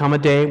 there will come a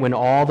day when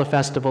all the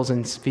festivals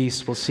and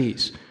feasts will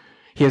cease.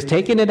 He has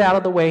taken it out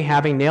of the way,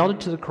 having nailed it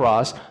to the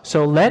cross.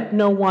 So let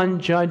no one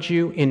judge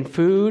you in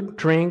food,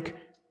 drink,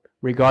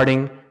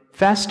 regarding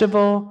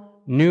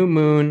festival, new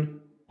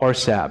moon, or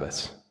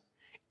Sabbaths.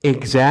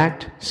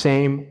 Exact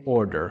same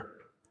order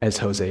as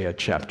Hosea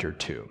chapter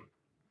 2.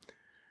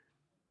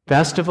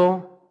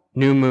 Festival,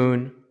 new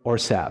moon, or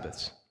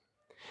Sabbaths.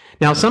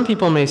 Now, some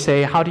people may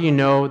say, how do you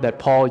know that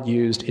Paul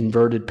used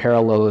inverted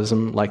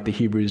parallelism like the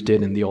Hebrews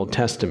did in the Old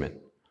Testament?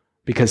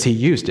 Because he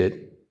used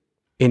it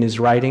in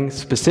his writings,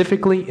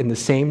 specifically in the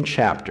same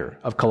chapter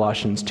of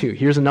Colossians 2.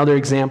 Here's another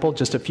example.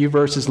 Just a few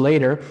verses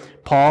later,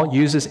 Paul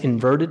uses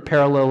inverted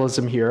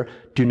parallelism here.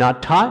 Do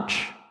not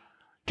touch,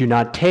 do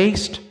not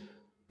taste,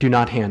 do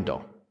not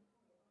handle.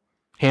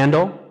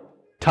 Handle,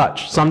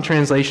 touch. Some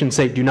translations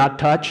say do not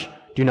touch,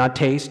 do not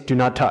taste, do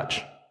not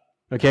touch.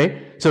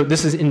 Okay? So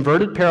this is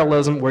inverted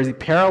parallelism where he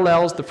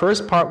parallels the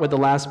first part with the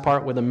last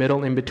part with a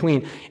middle in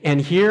between. And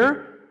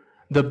here,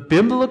 the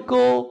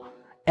biblical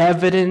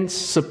evidence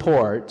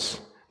supports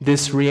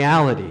this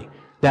reality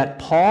that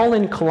Paul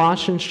in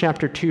Colossians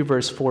chapter 2,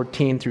 verse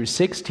 14 through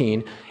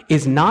 16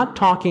 is not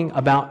talking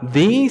about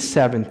the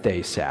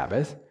seventh-day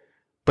Sabbath,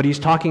 but he's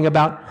talking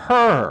about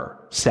her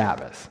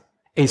Sabbath,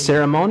 a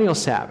ceremonial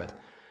Sabbath.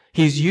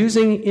 He's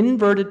using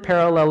inverted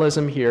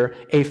parallelism here,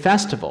 a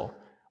festival,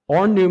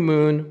 or new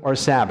moon, or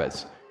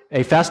Sabbaths.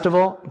 A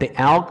festival, the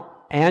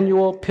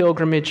annual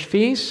pilgrimage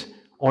feast,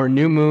 or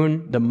new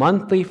moon, the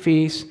monthly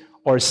feast,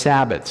 or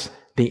Sabbaths,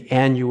 the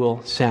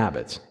annual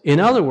Sabbaths.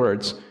 In other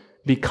words,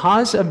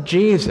 because of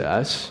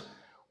Jesus,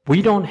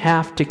 we don't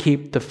have to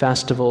keep the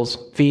festivals,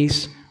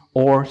 feasts,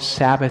 or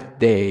Sabbath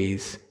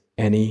days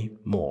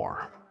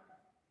anymore.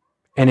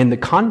 And in the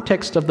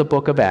context of the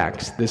book of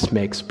Acts, this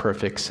makes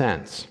perfect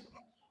sense.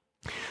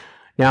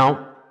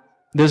 Now,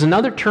 there's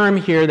another term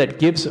here that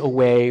gives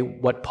away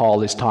what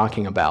Paul is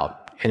talking about.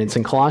 And it's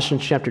in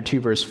Colossians chapter 2,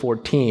 verse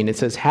 14. It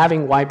says,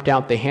 having wiped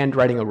out the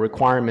handwriting of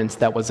requirements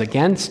that was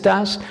against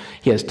us,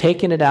 he has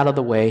taken it out of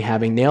the way,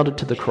 having nailed it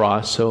to the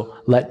cross, so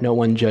let no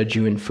one judge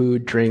you in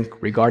food, drink,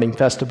 regarding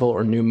festival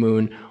or new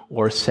moon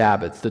or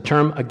Sabbaths. The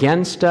term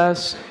against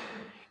us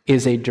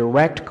is a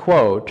direct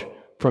quote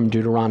from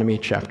Deuteronomy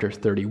chapter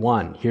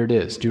 31. Here it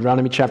is,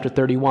 Deuteronomy chapter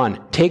 31.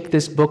 Take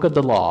this book of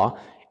the law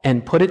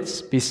and put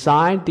it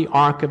beside the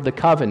ark of the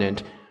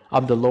covenant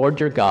of the Lord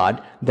your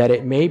God, that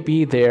it may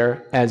be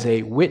there as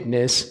a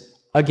witness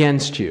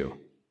against you.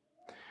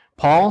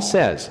 Paul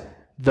says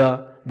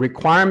the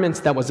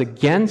requirements that was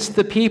against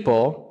the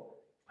people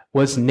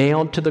was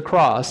nailed to the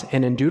cross,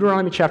 and in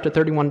Deuteronomy chapter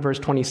 31, verse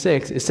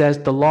 26, it says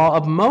the law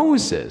of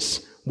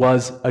Moses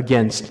was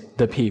against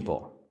the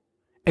people.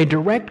 A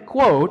direct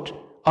quote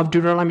of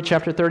Deuteronomy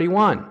chapter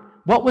 31.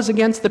 What was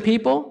against the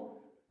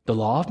people? The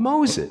law of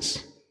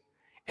Moses.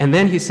 And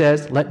then he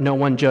says, let no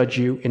one judge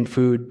you in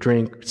food,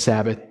 drink,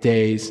 Sabbath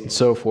days, and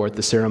so forth,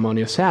 the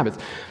ceremonial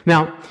Sabbath.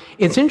 Now,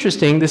 it's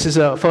interesting. This is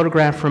a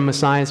photograph from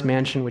Messiah's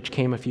Mansion, which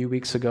came a few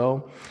weeks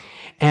ago.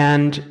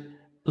 And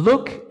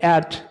look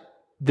at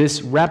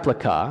this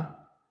replica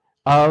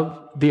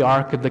of the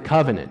Ark of the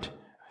Covenant.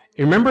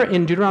 You remember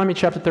in Deuteronomy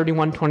chapter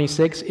 31,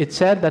 26, it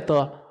said that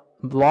the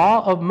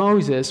law of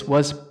Moses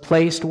was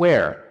placed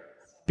where?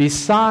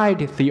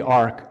 Beside the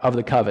Ark of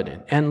the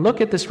Covenant. And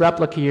look at this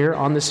replica here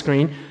on the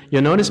screen.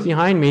 You'll notice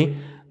behind me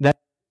that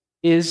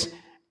is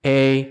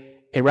a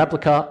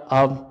replica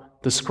of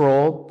the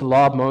scroll, the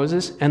law of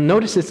Moses. And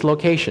notice its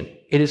location.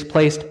 It is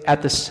placed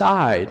at the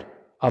side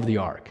of the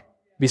Ark,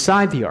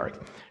 beside the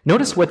Ark.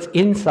 Notice what's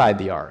inside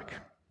the Ark.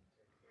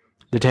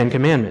 The Ten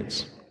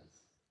Commandments.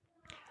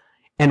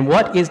 And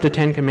what is the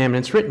Ten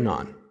Commandments written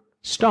on?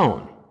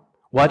 Stone.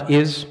 What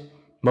is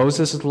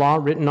Moses' law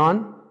written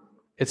on?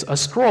 It's a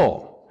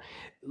scroll.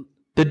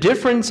 The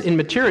difference in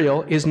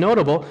material is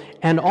notable,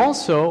 and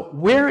also,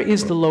 where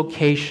is the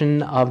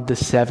location of the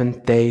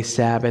seventh-day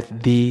Sabbath,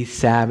 the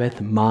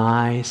Sabbath,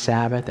 my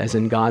Sabbath, as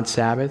in God's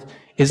Sabbath?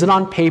 Is it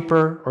on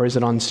paper or is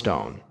it on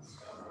stone?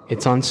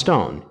 It's on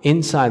stone,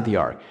 inside the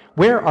ark.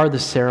 Where are the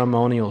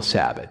ceremonial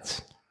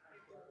Sabbaths?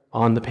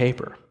 On the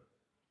paper.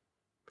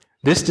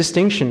 This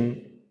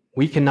distinction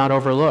we cannot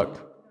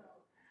overlook.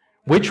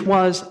 Which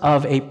was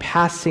of a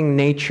passing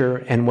nature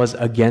and was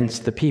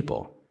against the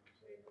people?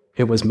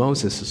 It was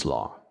Moses'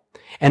 law.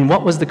 And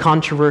what was the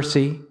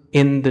controversy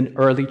in the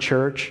early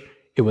church?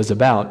 It was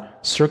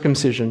about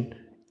circumcision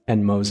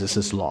and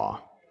Moses'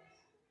 law.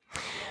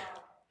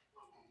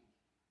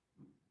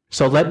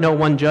 So let no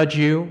one judge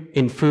you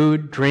in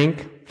food,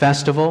 drink,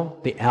 festival,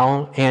 the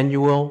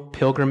annual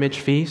pilgrimage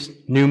feast,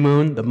 new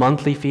moon, the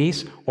monthly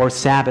feast, or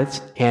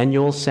Sabbaths,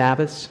 annual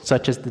Sabbaths,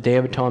 such as the Day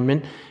of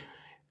Atonement.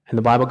 And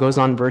the Bible goes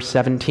on, verse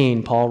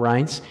 17, Paul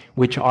writes,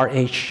 which are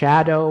a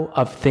shadow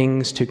of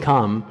things to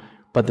come,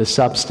 but the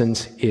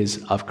substance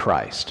is of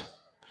Christ.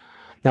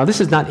 Now, this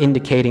is not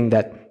indicating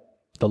that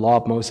the law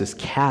of Moses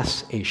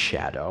casts a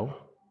shadow,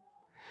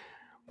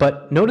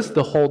 but notice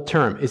the whole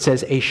term. It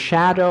says a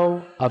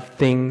shadow of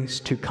things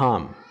to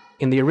come.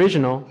 In the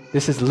original,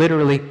 this is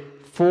literally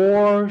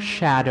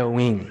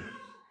foreshadowing.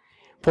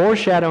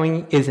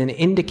 Foreshadowing is an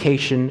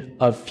indication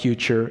of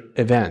future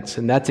events,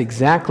 and that's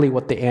exactly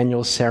what the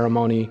annual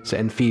ceremonies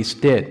and feasts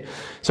did.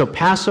 So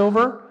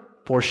Passover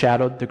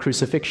foreshadowed the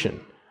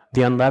crucifixion.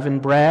 The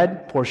unleavened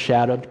bread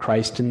foreshadowed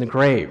Christ in the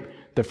grave.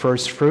 The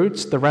first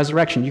fruits, the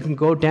resurrection. You can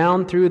go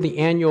down through the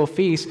annual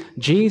feast.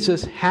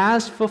 Jesus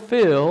has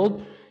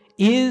fulfilled,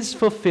 is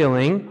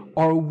fulfilling,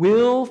 or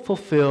will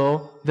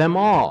fulfill them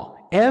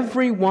all.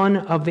 Every one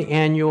of the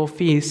annual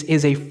feasts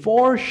is a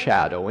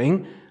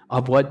foreshadowing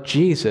of what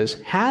Jesus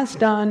has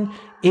done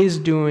is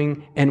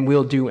doing and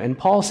will do. And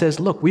Paul says,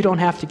 look, we don't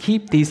have to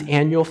keep these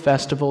annual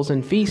festivals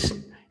and feasts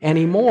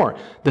anymore.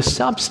 The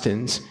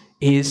substance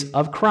is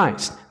of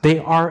Christ. They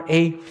are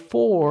a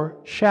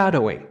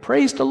foreshadowing.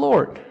 Praise the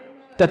Lord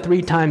that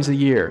 3 times a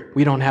year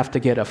we don't have to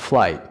get a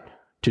flight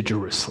to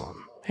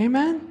Jerusalem.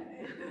 Amen?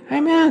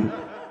 Amen.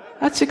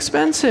 That's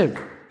expensive,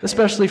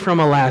 especially from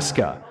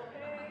Alaska.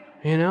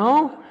 You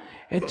know?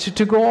 And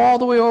to go all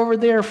the way over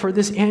there for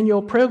this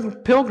annual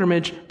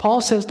pilgrimage,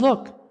 Paul says,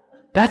 look,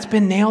 that's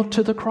been nailed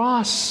to the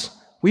cross.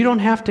 We don't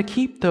have to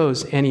keep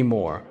those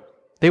anymore.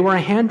 They were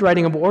a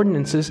handwriting of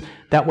ordinances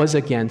that was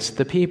against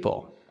the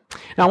people.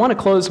 Now, I want to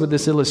close with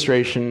this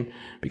illustration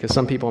because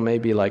some people may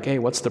be like, hey,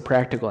 what's the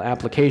practical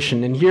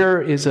application? And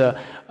here is a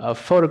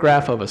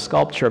photograph of a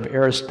sculpture of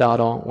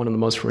Aristotle, one of the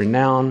most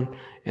renowned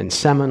and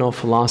seminal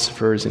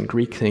philosophers in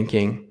Greek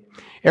thinking.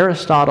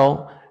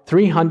 Aristotle,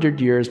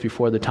 300 years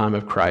before the time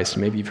of Christ,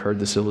 maybe you've heard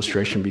this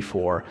illustration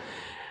before,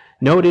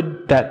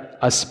 noted that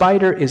a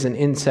spider is an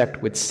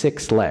insect with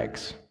 6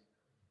 legs.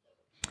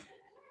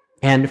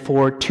 And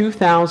for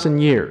 2,000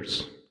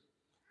 years,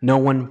 no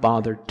one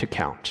bothered to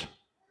count.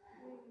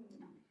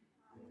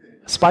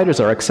 Spiders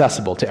are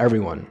accessible to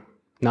everyone,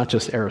 not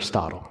just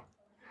Aristotle.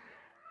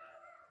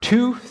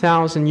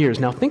 2,000 years.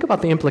 Now think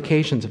about the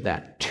implications of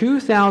that.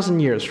 2,000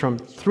 years from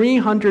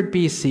 300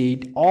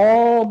 BC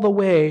all the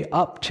way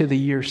up to the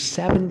year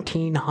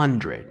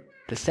 1700,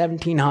 the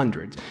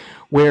 1700s,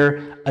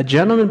 where a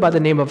gentleman by the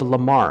name of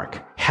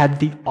Lamarck had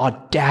the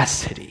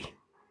audacity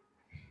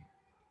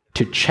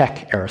to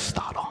check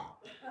Aristotle.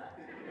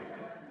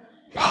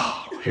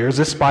 Here's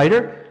a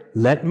spider.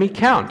 Let me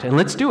count, and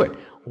let's do it.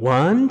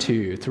 1,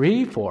 2,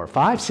 3, 4,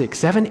 5, 6,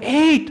 7,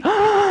 8.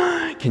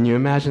 Can you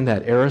imagine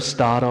that?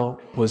 Aristotle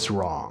was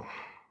wrong.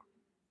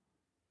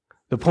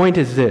 The point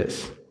is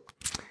this: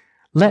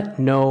 let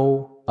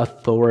no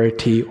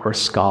authority or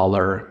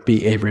scholar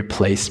be a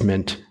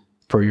replacement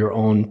for your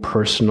own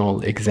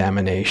personal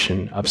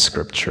examination of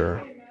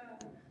Scripture.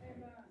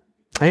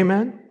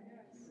 Amen?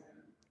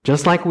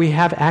 Just like we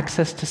have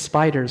access to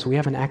spiders, we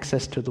have an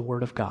access to the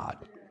Word of God.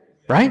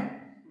 Right?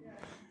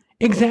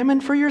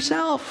 Examine for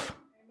yourself.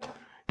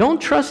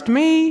 Don't trust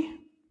me.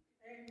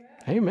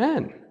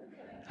 Amen.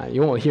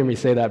 You won't hear me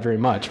say that very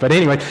much. But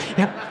anyway,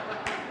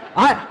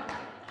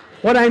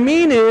 what I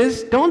mean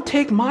is, don't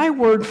take my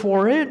word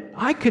for it.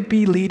 I could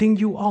be leading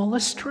you all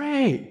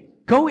astray.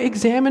 Go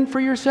examine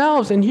for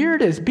yourselves. And here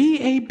it is. Be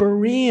a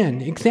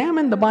Berean.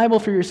 Examine the Bible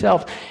for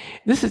yourself.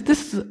 This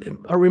is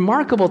a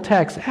remarkable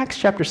text. Acts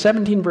chapter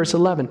 17, verse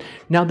 11.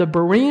 Now the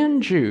Berean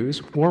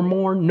Jews were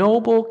more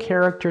noble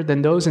character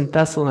than those in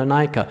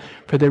Thessalonica,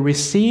 for they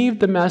received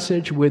the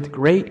message with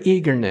great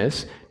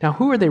eagerness. Now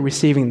who are they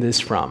receiving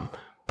this from?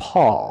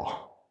 Paul.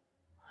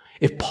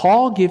 If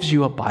Paul gives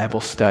you a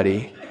Bible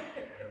study,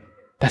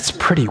 that's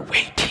pretty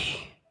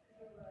weighty.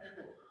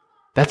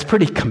 That's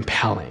pretty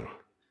compelling.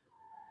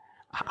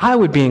 I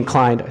would be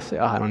inclined to say,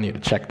 I don't need to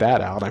check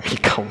that out. I mean,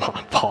 come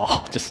on,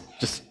 Paul. Just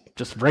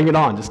bring it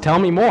on. Just tell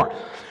me more.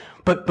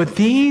 But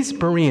these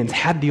Bereans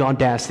had the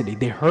audacity.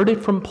 They heard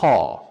it from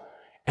Paul,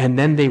 and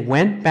then they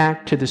went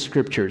back to the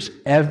Scriptures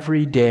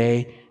every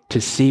day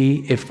to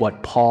see if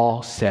what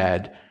Paul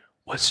said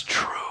was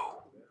true.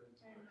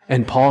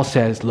 And Paul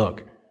says,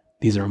 look,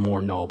 these are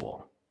more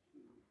noble.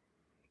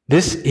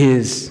 This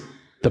is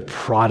the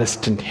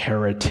Protestant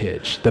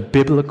heritage, the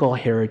biblical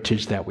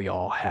heritage that we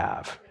all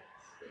have.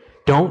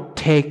 Don't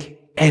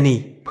take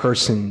any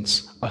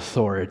person's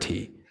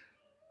authority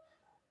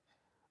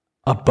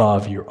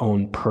above your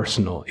own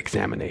personal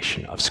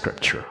examination of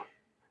Scripture.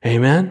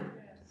 Amen?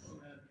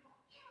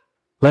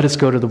 Let us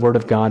go to the Word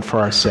of God for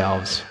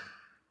ourselves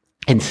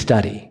and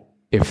study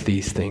if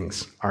these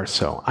things are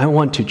so. I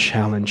want to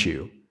challenge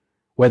you.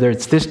 Whether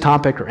it's this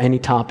topic or any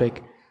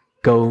topic,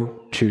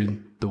 go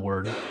to the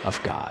Word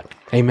of God.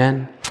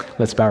 Amen?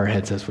 Let's bow our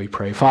heads as we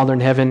pray. Father in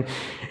heaven,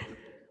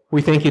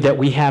 we thank you that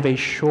we have a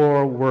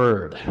sure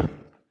Word.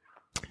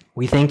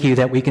 We thank you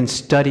that we can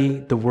study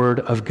the Word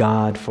of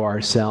God for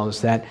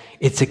ourselves, that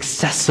it's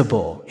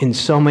accessible in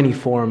so many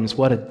forms.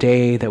 What a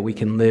day that we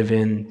can live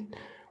in.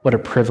 What a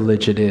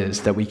privilege it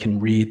is that we can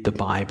read the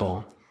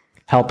Bible.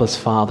 Help us,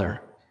 Father,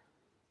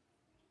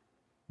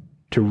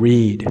 to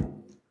read,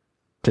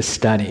 to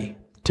study,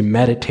 to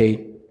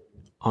meditate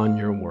on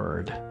your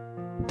Word,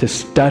 to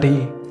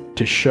study,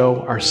 to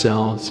show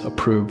ourselves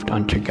approved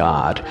unto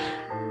God,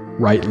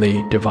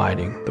 rightly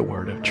dividing the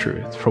word of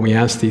truth. For we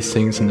ask these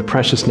things in the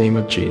precious name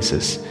of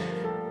Jesus.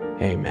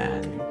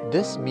 Amen.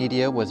 This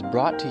media was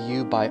brought to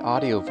you by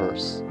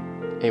Audioverse,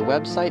 a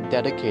website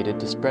dedicated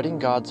to spreading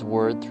God's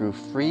Word through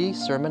free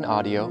sermon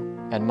audio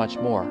and much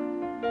more.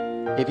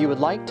 If you would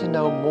like to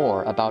know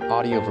more about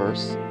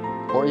Audioverse,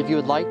 or if you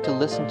would like to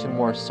listen to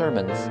more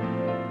sermons,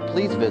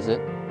 please visit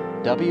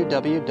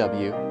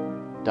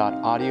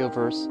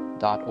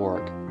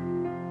www.audioverse.org.